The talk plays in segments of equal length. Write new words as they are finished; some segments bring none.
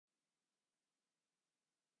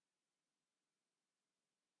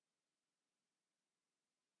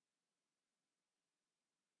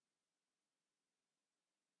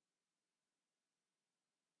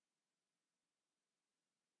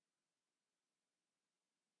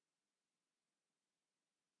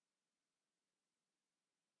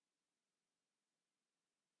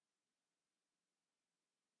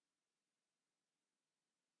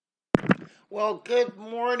Well, good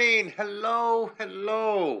morning. Hello,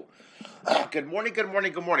 hello. Good morning, good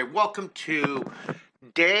morning, good morning. Welcome to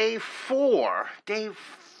day four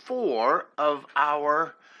of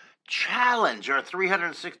our challenge, our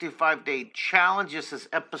 365-day challenge. This is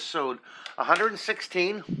episode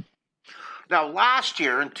 116. Now, last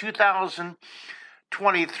year in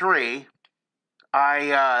 2023,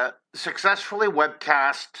 I successfully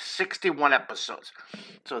webcast 61 episodes.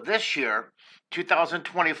 So this year,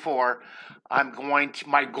 2024,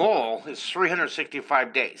 my goal is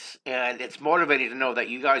 365 days. And it's motivating to know that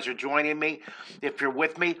you guys are joining me. If you're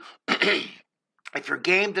with me, if you're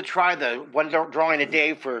game to try the one drawing a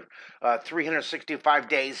day for 365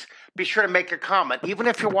 days, be sure to make a comment. Even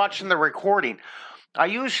if you're watching the recording, I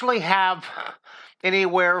usually have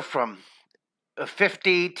anywhere from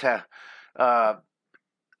 50 to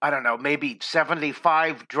I don't know, maybe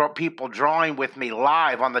 75 people drawing with me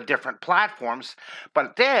live on the different platforms.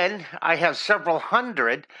 But then I have several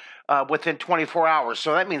hundred within 24 hours.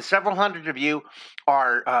 So that means several hundred of you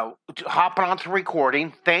are hopping onto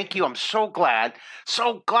recording. Thank you. I'm so glad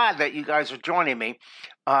that you guys are joining me.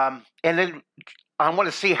 And then I want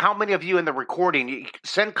to see how many of you in the recording. You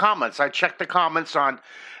send comments. I check the comments on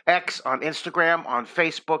X, on Instagram, on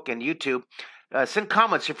Facebook, and YouTube. Send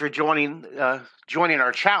comments if you're joining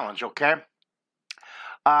our challenge, okay?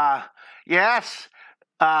 Yes,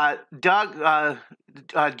 Doug,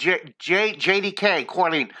 JDK,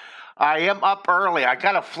 Corleen, I am up early. I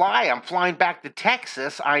gotta fly. I'm flying back to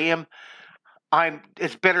Texas.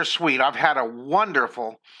 It's bittersweet. I've had a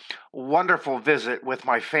wonderful visit with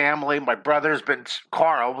my family. My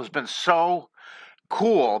Carl has been so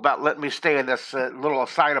cool about letting me stay in this little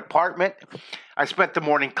side apartment. I spent the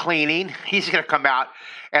morning cleaning. He's going to come out,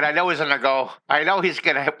 and I know he's going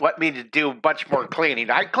to want me to do much more cleaning.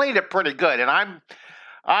 I cleaned it pretty good, and I'm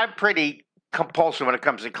pretty compulsive when it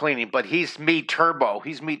comes to cleaning, but he's me turbo.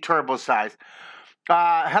 He's me turbo size.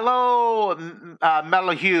 Hello,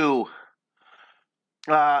 Mellow Hugh.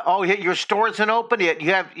 Your store isn't open yet.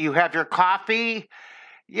 You have your coffee.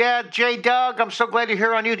 Yeah, J. Doug, I'm so glad you're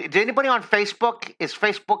here on YouTube. Is anybody on Facebook? Is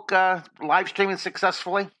Facebook live streaming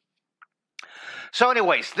successfully? So,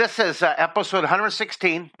 anyways, this is episode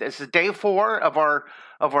 116. This is day 4 of our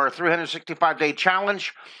 365-day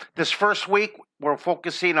challenge. This first week, we're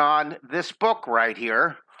focusing on this book right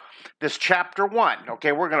here, this chapter 1.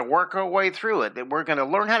 Okay, we're going to work our way through it. We're going to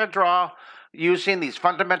learn how to draw using these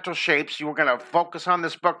fundamental shapes. We're going to focus on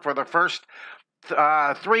this book for the first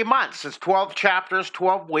 3 months. It's 12 chapters,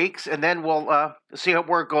 12 weeks, and then we'll see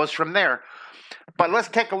where it goes from there. But let's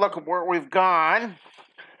take a look at where we've gone.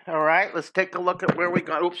 All right, let's take a look at where we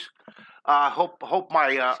got. Oops. Hope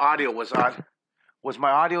my audio was on. Was my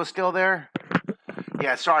audio still there?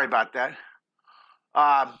 Yeah, sorry about that.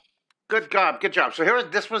 Good job. So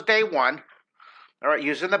this was day 1. All right,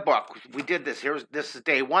 using the book, we did this. This is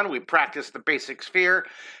day 1. We practiced the basic sphere.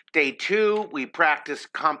 Day 2, we practiced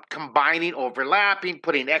combining, overlapping,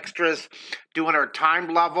 putting extras, doing our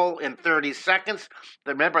time level in 30 seconds.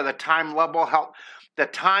 Remember, the time level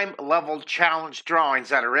challenge drawings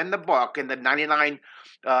that are in the book, in the 99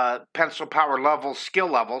 pencil power level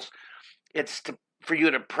skill levels. It's for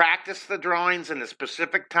you to practice the drawings in a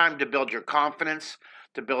specific time to build your confidence,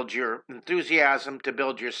 to build your enthusiasm, to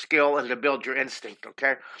build your skill, and to build your instinct,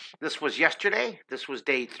 okay? This was yesterday. This was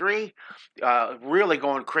day 3. Really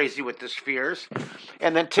going crazy with the spheres.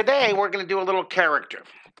 And then today, we're going to do a little character.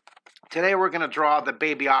 Today, we're going to draw the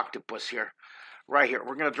baby octopus here. Right here.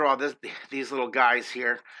 We're going to draw these little guys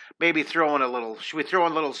here. Maybe should we throw in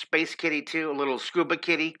a little space kitty too? A little scuba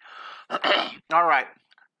kitty? All right.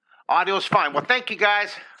 Audio's fine. Well, thank you,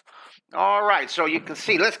 guys. All right, so you can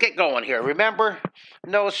see. Let's get going here. Remember,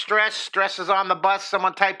 no stress. Stress is on the bus.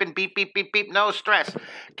 Someone type in beep, beep, beep, beep. No stress.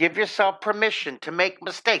 Give yourself permission to make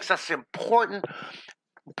mistakes. That's the important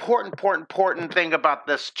thing about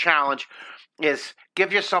this challenge is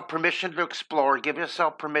give yourself permission to explore. Give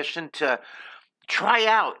yourself permission to try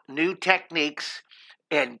out new techniques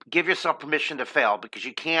and give yourself permission to fail because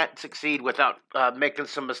you can't succeed without making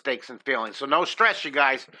some mistakes and failing. So no stress, you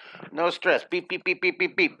guys. No stress. Beep, beep, beep, beep,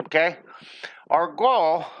 beep, beep. Okay? Our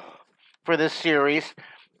goal for this series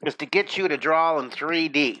is to get you to draw in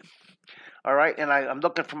 3D. All right? And I'm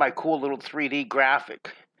looking for my cool little 3D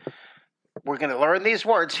graphic. We're going to learn these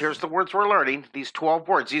words. Here's the words we're learning. These 12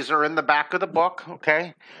 words. These are in the back of the book.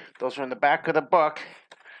 Okay? Those are in the back of the book.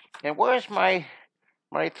 And where's my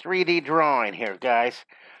 3D drawing here, guys?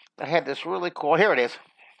 I had this really cool. Here it is.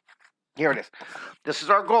 This is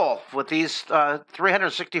our goal with these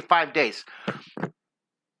 365 days.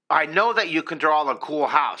 I know that you can draw a cool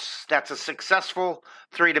house. That's a successful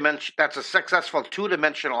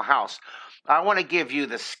two-dimensional house. I want to give you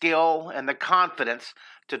the skill and the confidence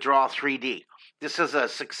to draw 3D. This is a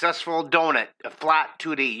successful donut, a flat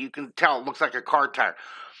 2D. You can tell it looks like a car tire.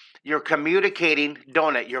 You're communicating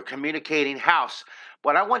donut. You're communicating house.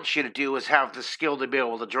 What I want you to do is have the skill to be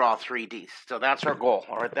able to draw 3D. So that's our goal.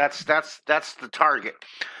 All right, that's the target.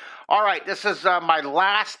 All right, this is my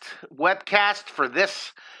last webcast for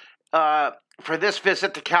this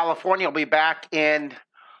visit to California. I'll be back in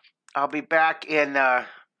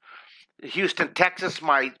Houston, Texas.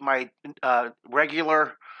 My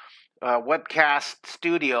regular webcast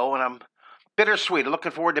studio, and I'm bittersweet.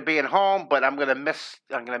 Looking forward to being home, but I'm gonna miss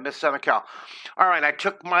Southern Cal. All right, I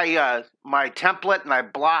took my my template and I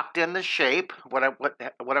blocked in the shape what I want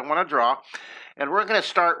to draw, and we're gonna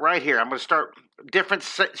start right here. I'm gonna start different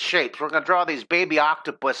shapes. We're gonna draw these baby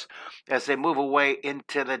octopus as they move away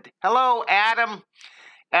into the. Hello, Adam.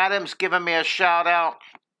 Adam's giving me a shout out.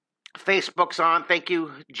 Facebook's on. Thank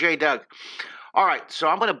you, J. Doug. All right, so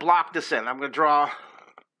I'm gonna block this in. I'm gonna draw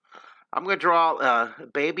a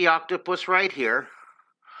baby octopus right here.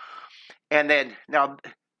 And then, now,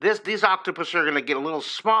 these octopus are going to get a little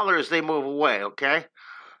smaller as they move away, okay?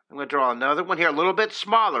 I'm going to draw another one here, a little bit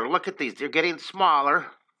smaller. Look at these. They're getting smaller.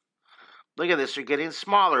 Look at this. They're getting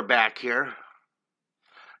smaller back here.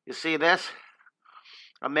 You see this?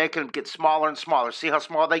 I'm making them get smaller and smaller. See how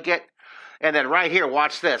small they get? And then right here,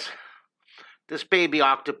 watch this. This baby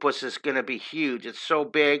octopus is going to be huge. It's so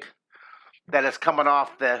big that it's coming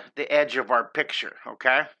off the edge of our picture,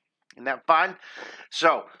 okay? Isn't that fun?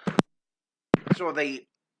 So the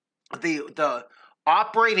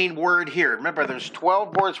operating word here, remember there's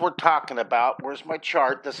 12 words we're talking about. Where's my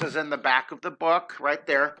chart? This is in the back of the book, right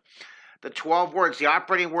there. The 12 words, the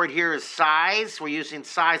operating word here is size. We're using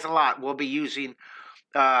size a lot. We'll be using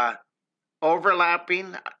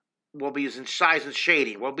overlapping. We'll be using size and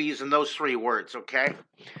shading. We'll be using those 3 words, okay?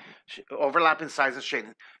 Overlapping, size, and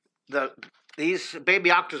shading. These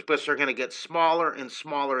baby octopus are going to get smaller and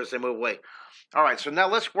smaller as they move away. All right, so now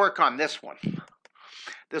let's work on this one.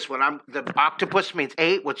 This one, the octopus means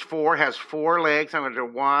 8, which 4 has 4 legs. I'm going to do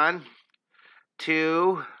 1,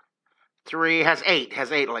 2, 3, has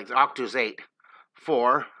 8 legs. Octo's 8,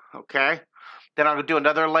 4, okay? Then I'm going to do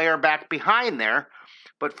another layer back behind there.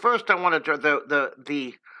 But first I want to draw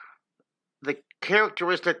the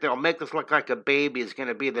characteristic that will make this look like a baby is going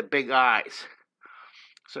to be the big eyes.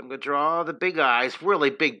 So I'm going to draw the big eyes, really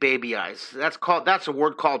big baby eyes. That's a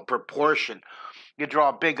word called proportion. You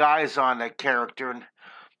draw big eyes on a character, and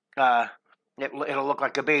it'll look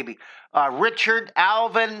like a baby. Richard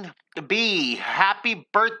Alvin B. Happy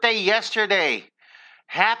birthday yesterday.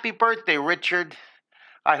 Happy birthday, Richard.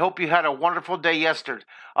 I hope you had a wonderful day yesterday.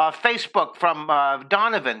 Facebook from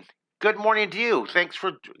Donovan. Good morning to you. Thanks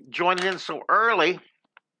for joining in so early.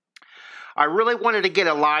 I really wanted to get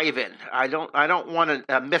a live in. I don't want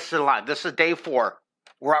to miss it live. This is day 4.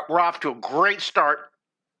 We're off to a great start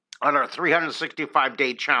on our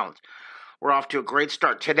 365-day challenge. We're off to a great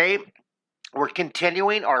start. Today, we're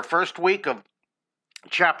continuing our first week of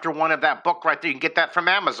chapter 1 of that book right there. You can get that from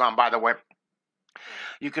Amazon, by the way.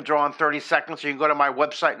 You can draw in 30 seconds. You can go to my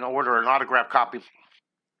website and order an autographed copy.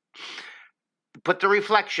 Put the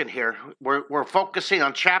reflection here. We're focusing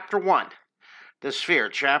on chapter 1. The sphere,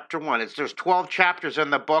 chapter 1. There's 12 chapters in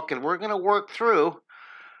the book, and we're going to work through.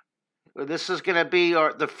 This is going to be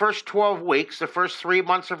the first 12 weeks, the first 3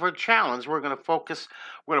 months of our challenge. We're going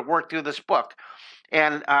to work through this book,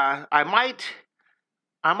 and I might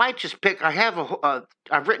just pick.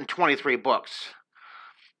 I've written 23 books,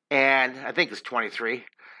 and I think it's 23,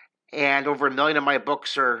 and over 1 million of my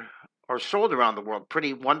books are sold around the world.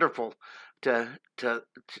 Pretty wonderful to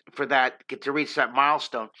reach that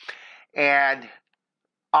milestone. And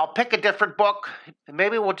I'll pick a different book.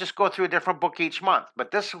 Maybe we'll just go through a different book each month.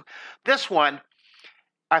 But this one,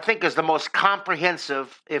 I think, is the most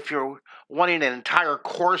comprehensive if you're wanting an entire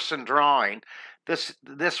course in drawing.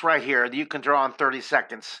 This right here, you can draw in 30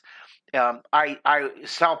 seconds. I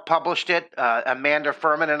self-published it. Amanda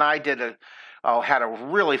Furman and I had a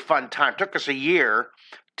really fun time. It took us a year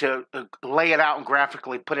to lay it out and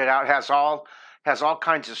graphically put it out. It has all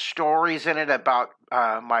kinds of stories in it about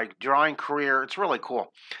my drawing career. It's really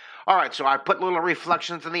cool. All right, so I put little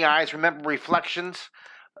reflections in the eyes. Remember, reflections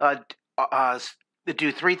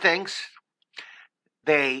do 3 things.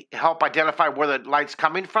 They help identify where the light's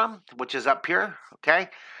coming from, which is up here, okay?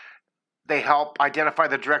 They help identify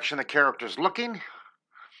the direction the character's looking.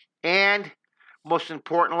 And most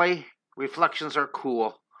importantly, reflections are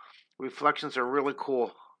cool. Reflections are really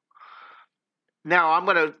cool. Now, I'm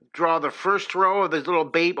going to draw the first row of this little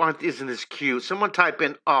baby. Isn't this cute? Someone type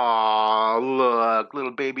in, "Aw, look, little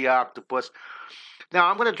baby octopus." Now,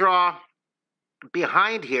 I'm going to draw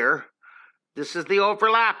behind here, this is the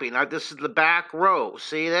overlapping. Now, this is the back row.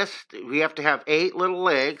 See this? We have to have 8 little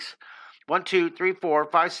legs. 1, 2, 3, 4,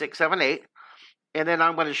 5, 6, 7, 8. And then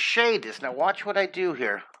I'm going to shade this. Now, watch what I do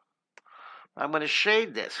here. I'm going to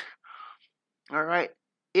shade this. All right.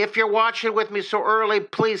 If you're watching with me so early,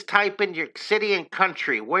 please type in your city and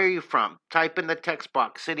country. Where are you from? Type in the text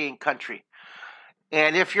box, city and country.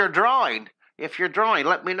 And if you're drawing,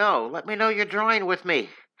 let me know. Let me know you're drawing with me.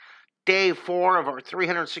 Day 4 of our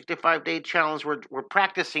 365-day challenge. We're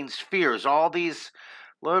practicing spheres. All these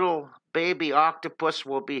little baby octopus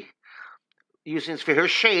will be using spheres.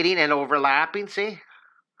 Here's shading and overlapping, see?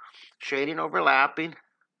 Shading, overlapping.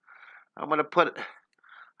 I'm going to put,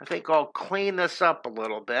 I think I'll clean this up a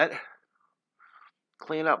little bit.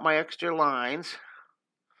 Clean up my extra lines.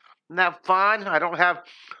 Isn't that fun? I don't have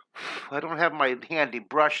my handy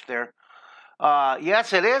brush there.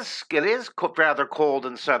 Yes, it is. It is rather cold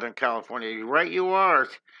in Southern California. Right, you are.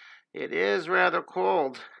 It is rather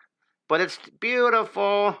cold, but it's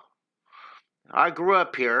beautiful. I grew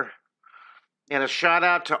up here, and a shout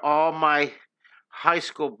out to all my high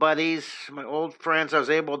school buddies, my old friends. I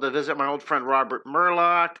was able to visit my old friend Robert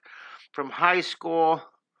Murlock from high school,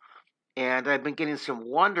 and I've been getting some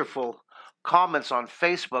wonderful comments on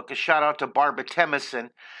Facebook. A shout out to Barbara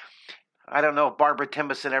Timison. I don't know if Barbara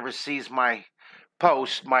Timison ever sees my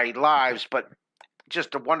posts, my lives, but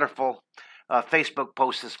just a wonderful Facebook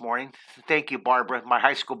post this morning. Thank you, Barbara, my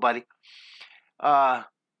high school buddy.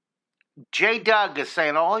 J. Doug is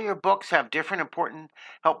saying all your books have different important,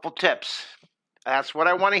 helpful tips. That's what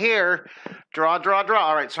I want to hear. Draw, draw, draw.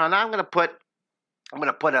 All right, so now I'm going to put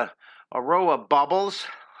a row of bubbles.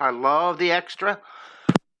 I love the extra.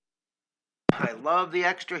 I love the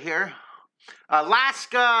extra here.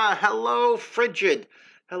 Alaska, hello, Frigid.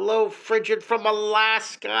 Hello, Frigid from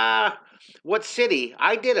Alaska. What city?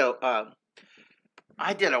 I did a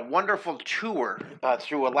wonderful tour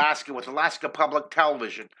through Alaska with Alaska Public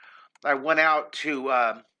Television. I went out to,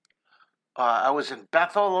 I was in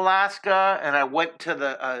Bethel, Alaska, and I went to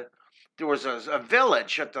there was a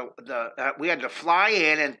village at we had to fly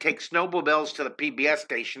in and take snowmobiles to the PBS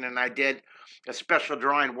station, and I did a special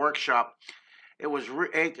drawing workshop. It was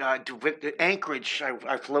Anchorage.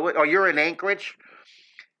 I flew it. Oh, you're in Anchorage?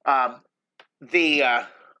 That's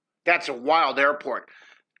a wild airport.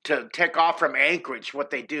 To take off from Anchorage, what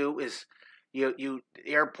they do is the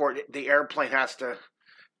airplane has to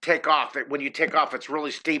take off. When you take off, it's really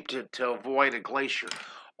steep to avoid a glacier.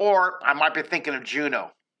 Or I might be thinking of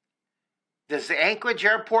Juneau. Does the Anchorage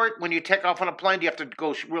airport, when you take off on a plane, do you have to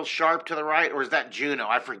go real sharp to the right? Or is that Juneau?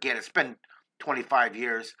 I forget. It's been 25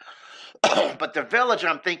 years. But the village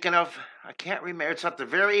I'm thinking of, I can't remember. It's at the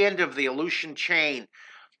very end of the Aleutian chain.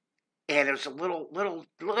 And it was a little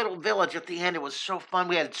village at the end. It was so fun.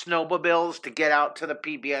 We had snowmobiles to get out to the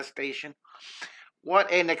PBS station.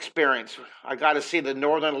 What an experience. I got to see the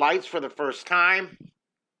Northern Lights for the first time.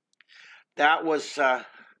 That was an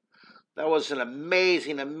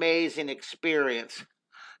amazing, amazing experience.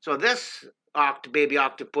 So this baby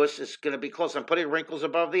octopus is going to be close. I'm putting wrinkles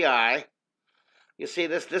above the eye. You see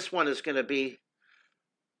this one is going to be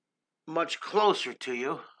much closer to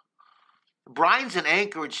you. Brian's in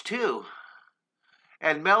Anchorage too.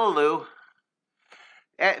 And Melaloo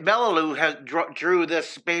drew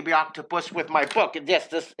this baby octopus with my book. And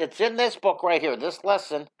it's in this book right here. This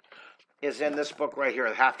lesson is in this book right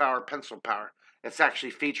here, Half Hour Pencil Power. It's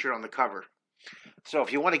actually featured on the cover. So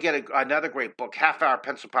if you want to get another great book, Half Hour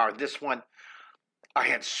Pencil Power, this one, I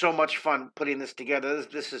had so much fun putting this together.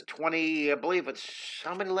 This is 20, I believe it's,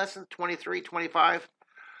 how many lessons? 23, 25? I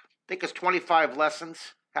think it's 25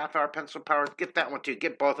 lessons, Half Hour Pencil Power. Get that one too.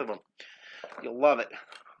 Get both of them. You'll love it.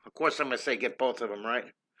 Of course I'm going to say get both of them, right?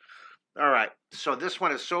 All right. So this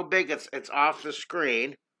one is so big it's off the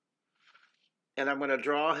screen. And I'm going to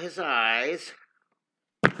draw his eyes.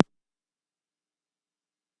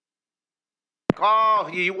 Oh,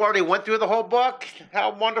 you already went through the whole book?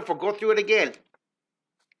 How wonderful. Go through it again.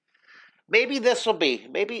 Maybe this will be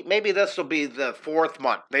the 4th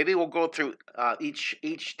month. Maybe we'll go through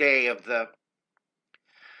each day of the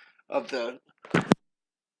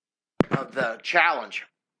challenge.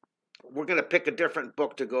 We're going to pick a different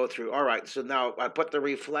book to go through. All right, so now I put the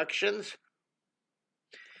reflections.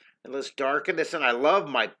 And let's darken this. And I love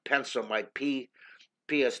my pencil, my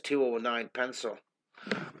PS209 pencil.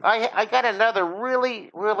 I got another really,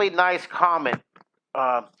 really nice comment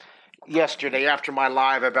yesterday after my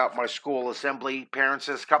live about my school assembly parents.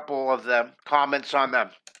 There's a couple of the comments on the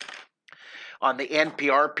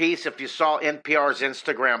NPR piece. If you saw NPR's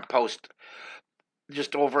Instagram post,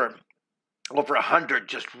 just over 100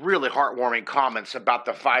 just really heartwarming comments about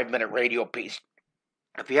the 5-minute radio piece.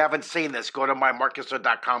 If you haven't seen this, go to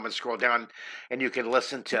mymarkisler.com and scroll down, and you can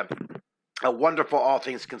listen to a wonderful All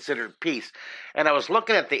Things Considered piece. And I was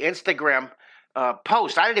looking at the Instagram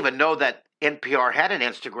post. I didn't even know that NPR had an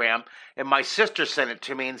Instagram, and my sister sent it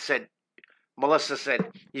to me and said, Melissa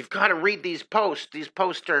said, you've got to read these posts. These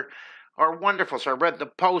posts are wonderful. So I read the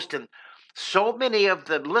post, and so many of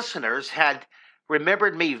the listeners had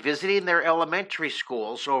remembered me visiting their elementary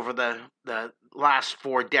schools over the last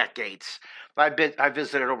 4 decades. I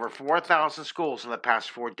visited over 4,000 schools in the past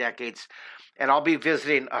 4 decades, and I'll be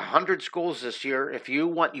visiting 100 schools this year. If you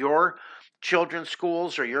want your children's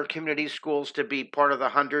schools or your community schools to be part of the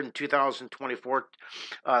 100 in 2024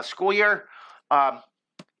 school year,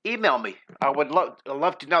 email me. I would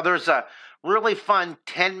love to know. There's a really fun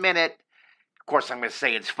 10-minute, of course I'm going to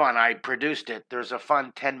say it's fun, I produced it. There's a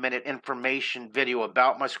fun 10-minute information video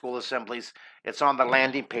about my school assemblies. It's on the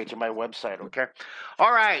landing page of my website, okay?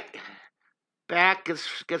 All right. Back,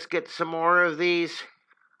 let's get some more of these.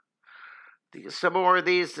 This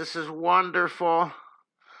is wonderful.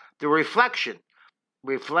 The reflection.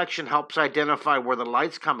 Reflection helps identify where the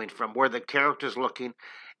light's coming from, where the character's looking,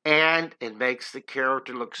 and it makes the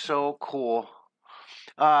character look so cool.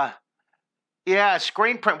 Yeah,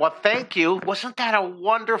 screen print. Well, thank you. Wasn't that a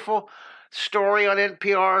wonderful story on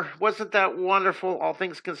NPR? Wasn't that wonderful? All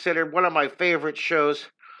things considered, one of my favorite shows.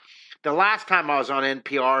 The last time I was on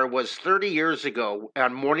NPR was 30 years ago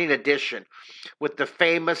on Morning Edition with the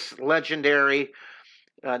famous, legendary,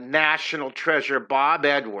 national treasure Bob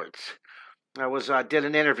Edwards. I did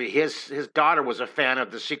an interview. His daughter was a fan of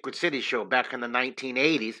the Secret City show back in the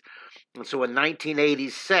 1980s, and so in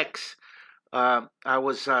 1986,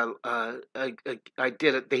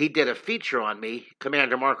 he did a feature on me,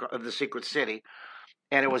 Commander Mark of the Secret City.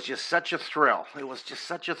 And it was just such a thrill. It was just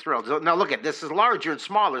such a thrill. So, now look at this. Is larger and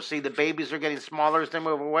smaller. See, the babies are getting smaller as they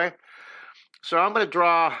move away. So I'm going to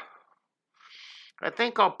draw. I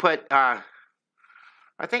think I'll put. I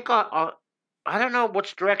don't know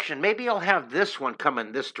which direction. Maybe I'll have this one come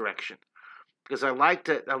in this direction because I like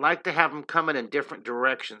to have them coming in different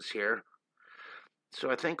directions here.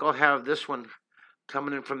 So I think I'll have this one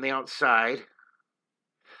coming in from the outside,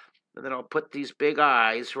 and then I'll put these big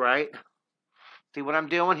eyes right. See what I'm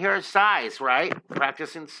doing here? Size, right?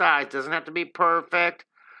 Practicing size. Doesn't have to be perfect.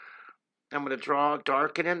 I'm going to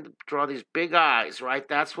darken and draw these big eyes, right?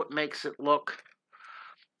 That's what makes it look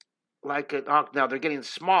like it. Oh, now they're getting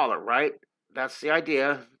smaller, right? That's the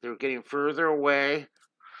idea. They're getting further away.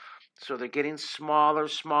 So they're getting smaller.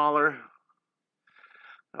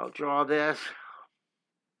 I'll draw this.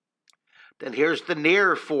 Then here's the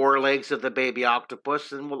near forelegs of the baby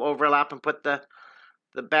octopus, and we'll overlap and put the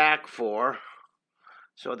back four.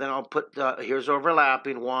 So then I'll put here's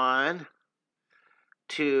overlapping 1,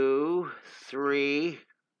 2, 3,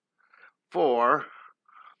 4,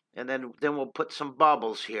 and then we'll put some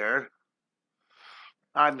bubbles here.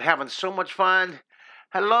 I'm having so much fun.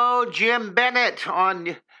 Hello, Jim Bennett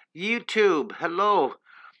on YouTube. Hello.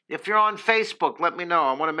 If you're on Facebook, let me know.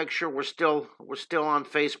 I want to make sure we're still on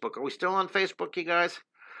Facebook. Are we still on Facebook, you guys?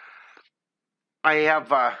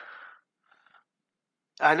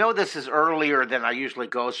 I know this is earlier than I usually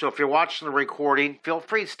go, so if you're watching the recording, feel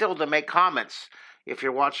free still to make comments. If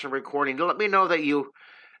you're watching the recording, let me know that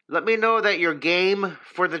you're game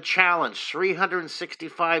for the challenge.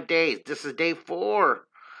 365 days. This is day 4.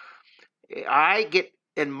 I get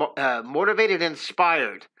motivated and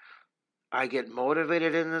inspired. I get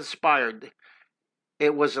motivated and inspired.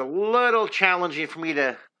 It was a little challenging for me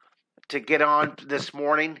to get on this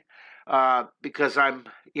morning. Because I'm,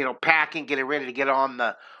 packing, getting ready to get on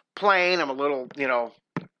the plane. I'm a little,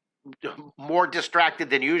 more distracted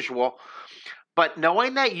than usual. But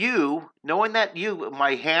knowing that you,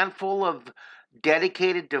 my handful of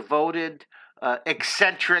dedicated, devoted,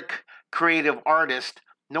 eccentric, creative artists,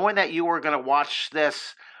 knowing that you were going to watch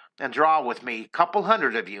this and draw with me, a couple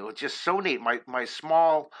hundred of you, it's just so neat. My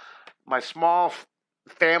small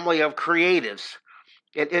family of creatives.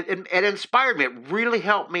 It inspired me. It really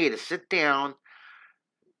helped me to sit down,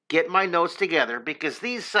 get my notes together, because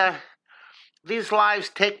these lives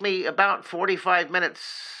take me about 45 minutes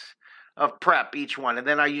of prep each one, and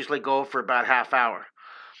then I usually go for about half hour.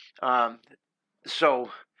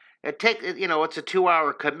 So it's a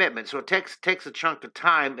 2-hour commitment, so it takes a chunk of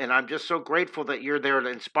time, and I'm just so grateful that you're there to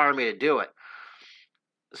inspire me to do it.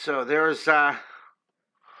 So there's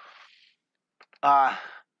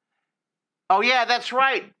oh, yeah, that's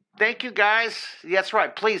right. Thank you, guys. That's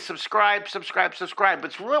right. Please subscribe.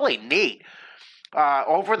 It's really neat.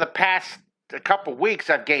 Over the past a couple weeks,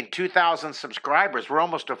 I've gained 2,000 subscribers. We're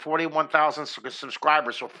almost to 41,000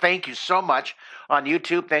 subscribers. So thank you so much on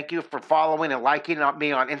YouTube. Thank you for following and liking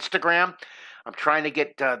me on Instagram. I'm trying to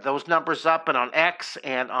get those numbers up, and on X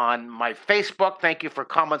and on my Facebook. Thank you for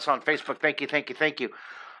comments on Facebook. Thank you, thank you, thank you.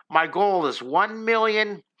 My goal is 1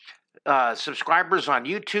 million subscribers on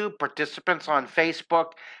YouTube, participants on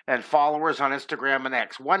Facebook, and followers on Instagram and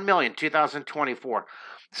X. 1 million, 2024.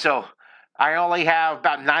 So I only have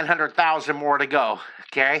about 900,000 more to go.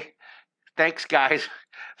 Okay? Thanks, guys.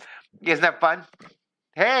 Isn't that fun?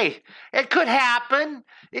 Hey, it could happen.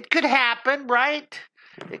 It could happen, right?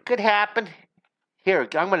 It could happen. Here,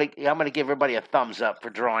 I'm gonna give everybody a thumbs up for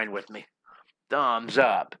drawing with me. Thumbs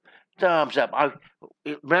up. Thumbs up.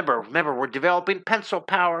 Remember, we're developing pencil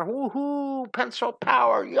power. Woohoo! Pencil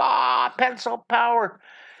power. Yeah, pencil power.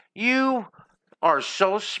 You are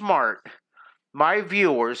so smart. My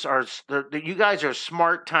viewers are. You guys are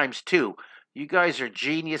smart times 2. You guys are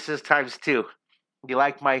geniuses times 2. Do you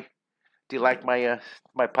like my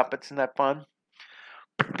my puppets? Isn't that fun?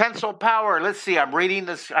 Pencil power. Let's see. I'm reading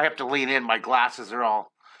this. I have to lean in. My glasses are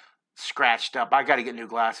all scratched up. I got to get new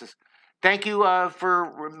glasses. Thank you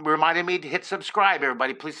for reminding me to hit subscribe,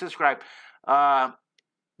 everybody. Please subscribe. Now,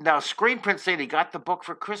 Screen Print saying he got the book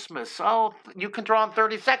for Christmas. Oh, you can draw in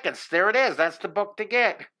 30 seconds. There it is. That's the book to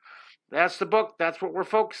get. That's the book. That's what we're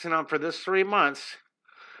focusing on for this 3 months.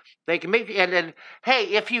 They can make, and then, hey,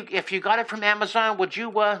 if you got it from Amazon, would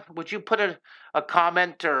you put a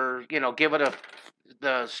comment, or give it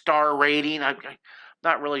the star rating? I'm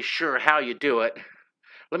not really sure how you do it.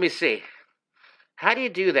 Let me see. How do you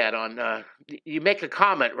do that on, you make a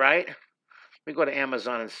comment, right? Let me go to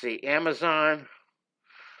Amazon and see. Amazon,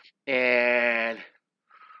 and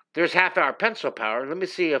there's half-hour pencil power. Let me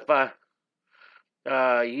see if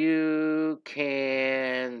you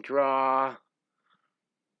can draw.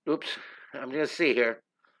 Oops, I'm going to see here.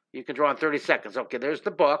 You can draw in 30 seconds. Okay, there's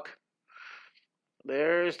the book.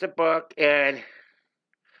 There's the book, and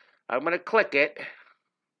I'm going to click it.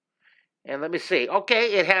 And let me see.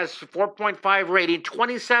 Okay, it has 4.5 rating.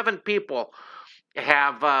 27 people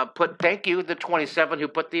have put, thank you, the 27 who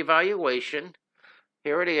put the evaluation.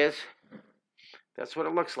 Here it is. That's what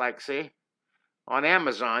it looks like, see? On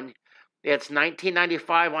Amazon. It's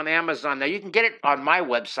 $19.95 on Amazon. Now, you can get it on my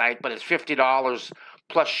website, but it's $50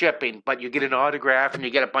 plus shipping. But you get an autograph, and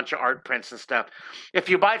you get a bunch of art prints and stuff. If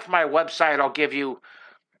you buy it from my website, I'll give you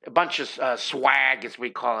a bunch of swag, as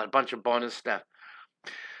we call it, a bunch of bonus stuff.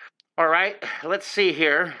 All right, let's see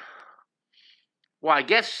here. Well, I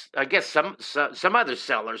guess some other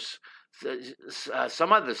sellers,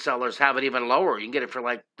 have it even lower. You can get it for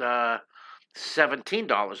like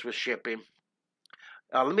 $17 with shipping.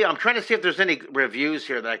 I'm trying to see if there's any reviews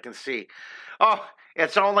here that I can see. Oh,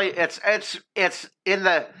 it's in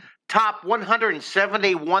the top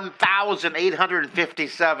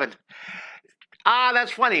 171,857. Ah,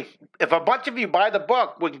 that's funny. If a bunch of you buy the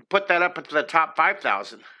book, we can put that up into the top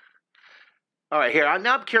 5,000. All right, here.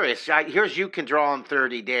 Now I'm curious. Here's You Can Draw in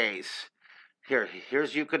 30 Days.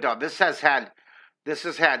 Here's You Can Draw. This has had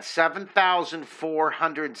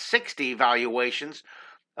 7,460 valuations.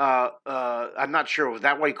 I'm not sure. Was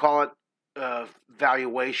that what you call it?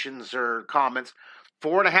 Valuations or comments.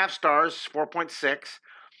 4.5 stars, 4.6.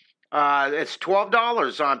 It's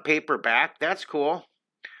 $12 on paperback. That's cool.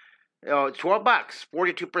 Oh, it's $12,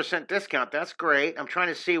 42% discount. That's great. I'm trying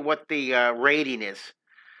to see what the rating is.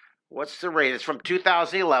 What's the rating? It's from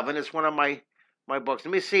 2011. It's one of my books.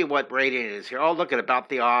 Let me see what rating it is here. Oh, look at about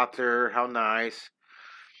the author. How nice.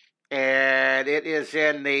 And it is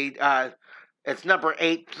in the, it's number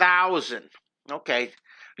 8,000. Okay.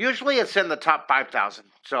 Usually it's in the top 5,000.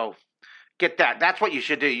 So get that. That's what you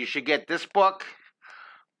should do. You should get this book.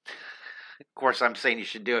 Of course, I'm saying you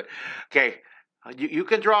should do it. Okay. You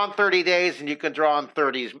can draw in 30 days, and you can draw in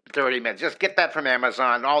 30 minutes. Just get that from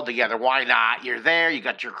Amazon all together. Why not? You're there. You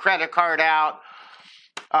got your credit card out.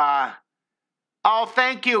 Oh,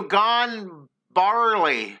 thank you, Gon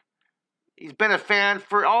Barley. He's been a fan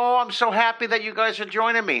for... Oh, I'm so happy that you guys are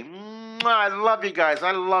joining me. I love you guys.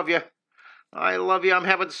 I love you. I love you. I'm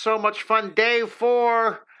having so much fun. Day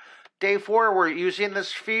 4. Day 4, we're using the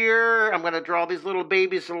sphere. I'm going to draw these little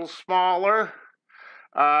babies a little smaller.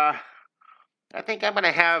 I think I'm going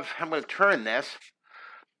to turn this.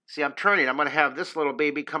 See, I'm turning. I'm going to have this little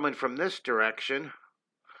baby coming from this direction.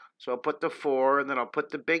 So I'll put the 4, and then I'll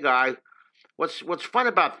put the big eye. What's fun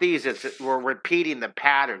about these is that we're repeating the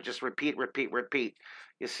pattern. Just repeat, repeat, repeat.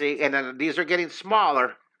 You see? And then these are getting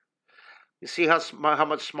smaller. You see how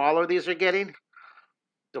much smaller these are getting?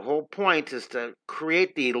 The whole point is to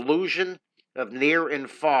create the illusion of near and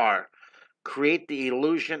far. create the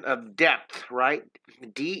illusion of depth, right?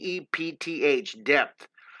 D-E-P-T-H, depth.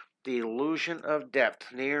 The illusion of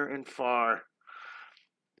depth, near and far.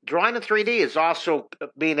 Drawing in 3D is also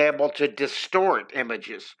being able to distort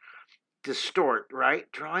images. Distort,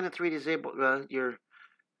 right? Drawing in 3D is able, your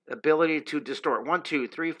ability to distort. 1, 2,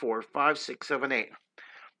 3, 4, 5, 6, 7, 8.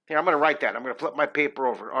 Here, I'm going to write that. I'm going to flip my paper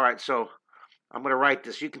over. All right, so I'm going to write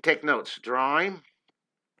this. You can take notes. Drawing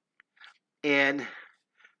in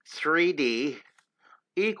 3D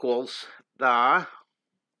equals the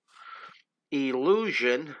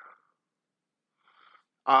illusion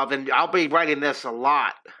of, and I'll be writing this a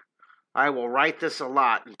lot. I will write this a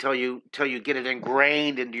lot until you get it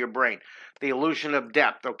ingrained into your brain. The illusion of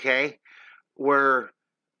depth, okay? We're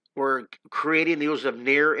creating the illusion of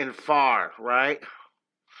near and far, right?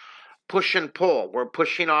 Push and pull. We're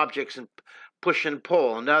pushing objects and push and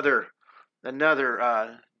pull. Another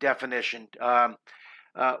definition.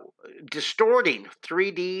 Distorting.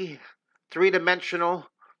 3D, three-dimensional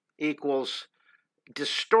equals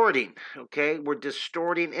distorting, okay? We're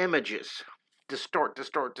distorting images. Distort,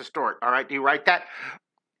 distort, distort. All right, do you write that?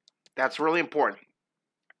 That's really important.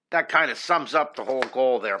 That kind of sums up the whole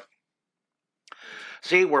goal there.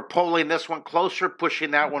 See, we're pulling this one closer,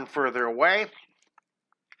 pushing that one further away.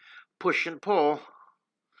 Push and pull.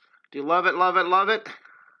 Do you love it, love it, love it?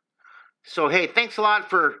 So, hey, thanks a lot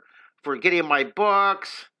for getting my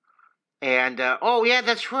books. And, oh, yeah,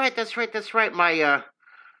 that's right. My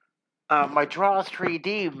my Draw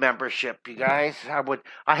 3D membership, you guys.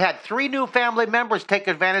 I had 3 new family members take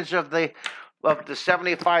advantage of the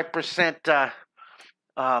 75%.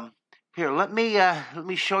 Here, let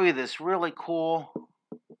me show you this really cool.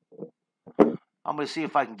 I'm going to see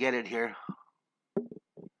if I can get it here.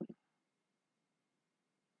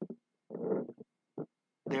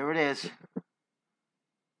 There it is.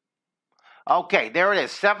 Okay, there it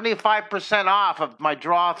is. 75% off of my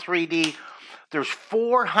Draw 3D. There's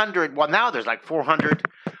 400. Well, now there's like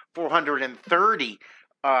 430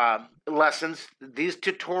 lessons. These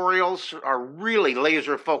tutorials are really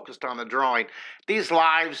laser focused on the drawing. These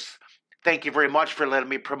lives, thank you very much for letting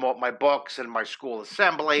me promote my books and my school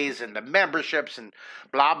assemblies and the memberships and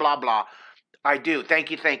blah, blah, blah. I do. Thank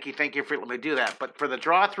you for letting me do that. But for the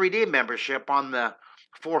Draw 3D membership on the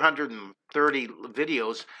 430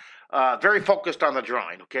 videos, very focused on the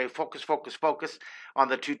drawing, okay? Focus on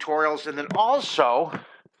the tutorials. And then also,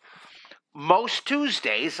 most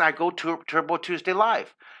Tuesdays, I go to Turbo Tuesday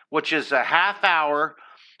Live, which is a half hour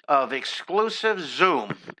of exclusive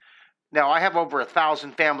Zoom. Now, I have over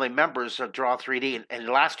 1,000 family members of Draw 3D, and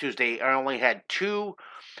last Tuesday, I only had 2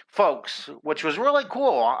 folks, which was really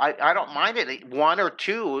cool. I don't mind it, 1 or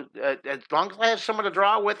 2, as long as I have someone to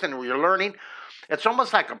draw with and you're learning. It's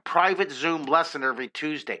almost like a private Zoom lesson every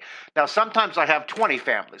Tuesday. Now, sometimes I have 20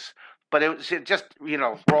 families, but it just,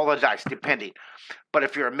 roll the dice, depending. But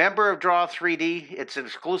if you're a member of Draw 3D, it's an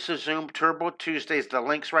exclusive Zoom Turbo Tuesdays. The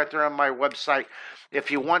link's right there on my website.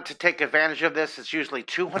 If you want to take advantage of this, it's usually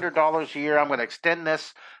 $200 a year. I'm going to extend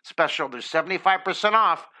this special. There's 75%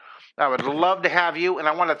 off. I would love to have you, and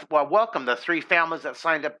I want to welcome the 3 families that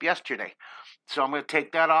signed up yesterday. So I'm going to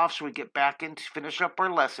take that off so we get back in to finish up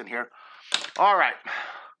our lesson here. All right,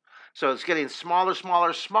 so it's getting smaller,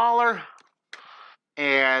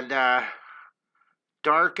 and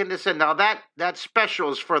darken this in. Now that special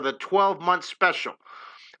is for the 12-month special.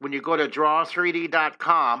 When you go to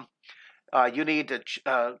draw3d.com, you need to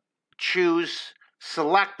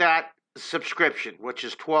select that subscription, which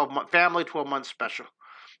is 12-month family 12-month special.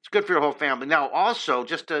 It's good for your whole family. Now, also,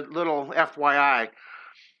 just a little FYI,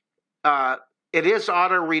 it is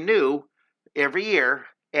auto-renew every year.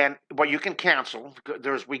 But you can cancel.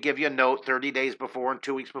 We give you a note 30 days before and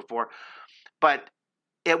 2 weeks before. But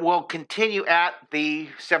it will continue at the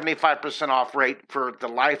 75% off rate for the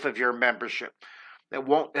life of your membership. It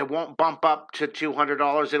won't bump up to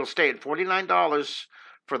 $200. It'll stay at $49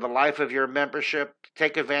 for the life of your membership.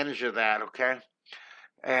 Take advantage of that, okay?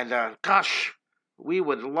 And gosh, we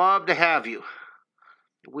would love to have you.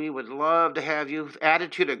 We would love to have you.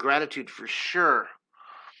 Attitude of gratitude for sure.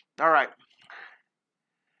 All right.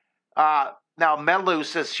 Now, Melu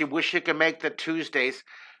says she wishes she could make the Tuesdays.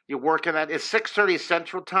 You're working at it's 6:30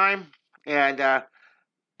 Central Time, and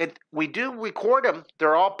we do record them.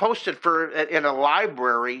 They're all posted in a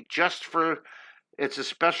library just for. It's a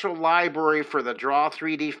special library for the Draw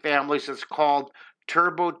 3D families. It's called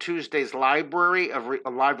Turbo Tuesdays Library of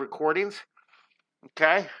live recordings.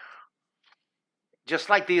 Okay, just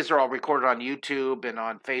like these are all recorded on YouTube and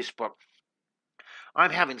on Facebook.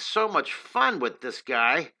 I'm having so much fun with this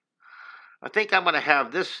guy. I think I'm going to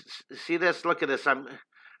have this. See this? Look at this. I'm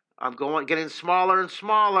getting smaller and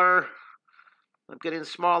smaller. I'm getting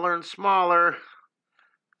smaller and smaller.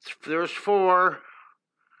 There's 4.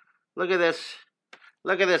 Look at this.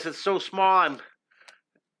 Look at this. It's so small.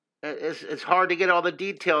 It's hard to get all the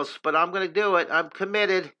details, but I'm going to do it. I'm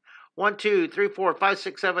committed. 1, 2, 3, 4, 5,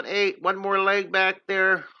 6, 7, 8. One more leg back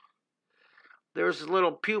there. There's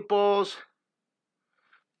little pupils.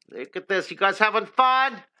 Look at this. You guys having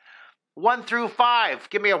fun? 1 through 5.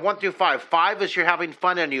 Give me a 1 through 5. 5 is you're having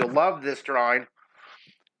fun and you love this drawing.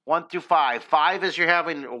 1 through 5. 5 is you're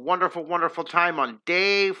having a wonderful, wonderful time on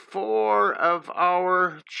day 4 of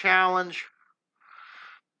our challenge.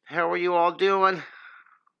 How are you all doing?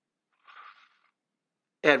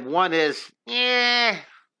 And 1 is,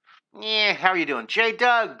 how are you doing? J.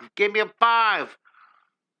 Doug, give me a 5.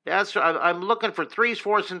 I'm looking for 3s,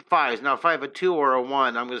 4s, and 5s. Now, if I have a 2 or a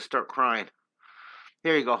 1, I'm going to start crying.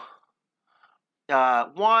 Here you go.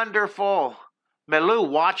 Wonderful. Malou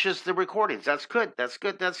watches the recordings. That's good. That's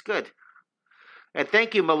good. That's good. And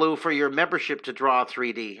thank you, Malou, for your membership to Draw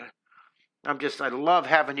 3D. I love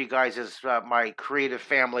having you guys as my creative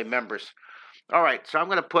family members. All right, so I'm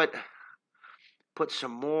going to put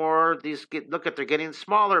some more. Look at, they're getting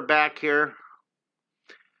smaller back here.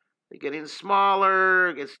 They're getting smaller.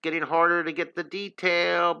 It's getting harder to get the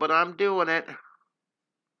detail, but I'm doing it.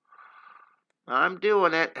 I'm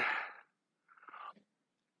doing it.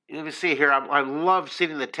 Let me see here. I love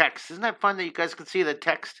seeing the text. Isn't that fun that you guys can see the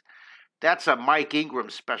text? That's a Mike Ingram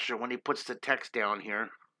special when he puts the text down here.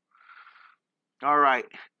 All right.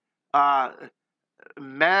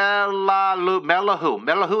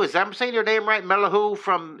 Melahu. Is that I'm saying your name right? Melahu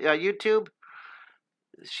from YouTube?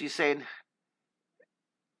 She's saying,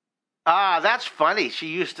 that's funny. She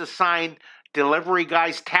used to sign delivery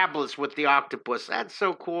guys' tablets with the octopus. That's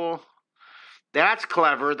so cool. That's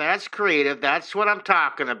clever. That's creative. That's what I'm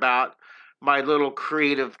talking about. My little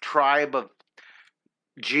creative tribe of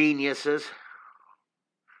geniuses.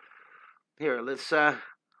 Here, let's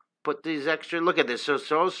put these extra. Look at this.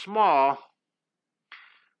 So small.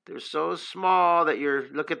 They're so small that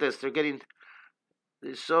look at this. They're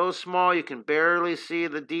so small you can barely see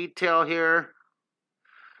the detail here.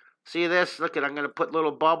 See this? Look at, I'm going to put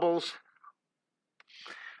little bubbles.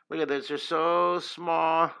 Look at this. They're so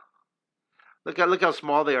small. Look how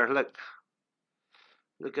small they are. Look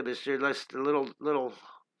at this. They're just the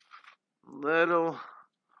little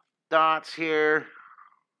dots here.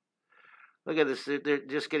 Look at this. They're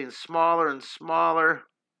just getting smaller and smaller.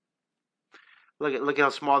 Look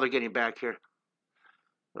how small they're getting back here.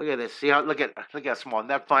 Look at this. See how look how small. Isn't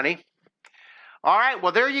that funny? All right.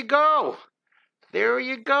 Well, there you go. There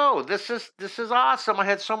you go. This is awesome. I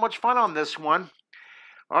had so much fun on this one.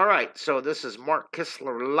 All right. So this is Mark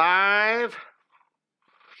Kistler live.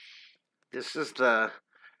 This is it.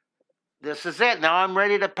 Now I'm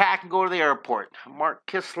ready to pack and go to the airport. Mark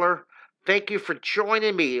Kistler, thank you for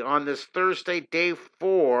joining me on this Thursday, day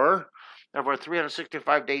 4 of our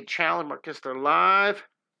 365-day challenge. Mark Kistler live.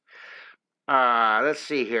 Let's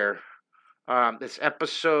see here. It's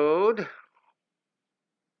episode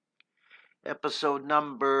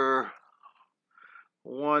number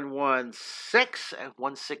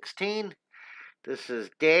 116. This is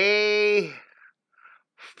day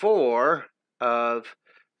 4 of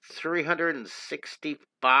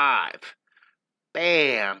 365.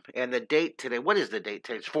 Bam! And the date today, what is the date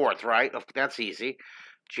today? It's 4th, right? That's easy.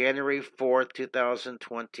 January 4th,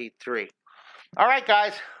 2023. All right,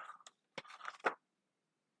 guys.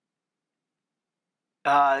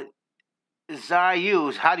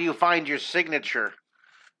 Zayus, how do you find your signature?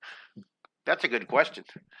 That's a good question.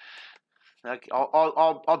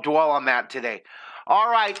 I'll dwell on that today.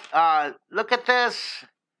 All right, look at this.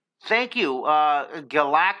 Thank you,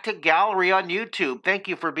 Galactic Gallery on YouTube. Thank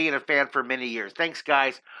you for being a fan for many years. Thanks,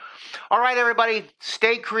 guys. All right, everybody,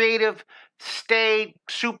 stay creative, stay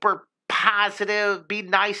super positive, be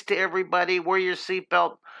nice to everybody, wear your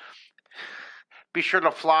seatbelt, be sure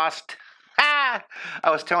to floss. I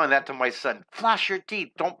was telling that to my son. Floss your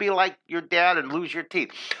teeth. Don't be like your dad and lose your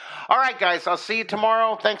teeth. All right, guys, I'll see you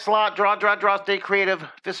tomorrow. Thanks a lot. Draw, stay creative.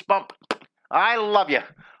 Fist bump. I love you.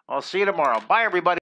 I'll see you tomorrow. Bye, everybody.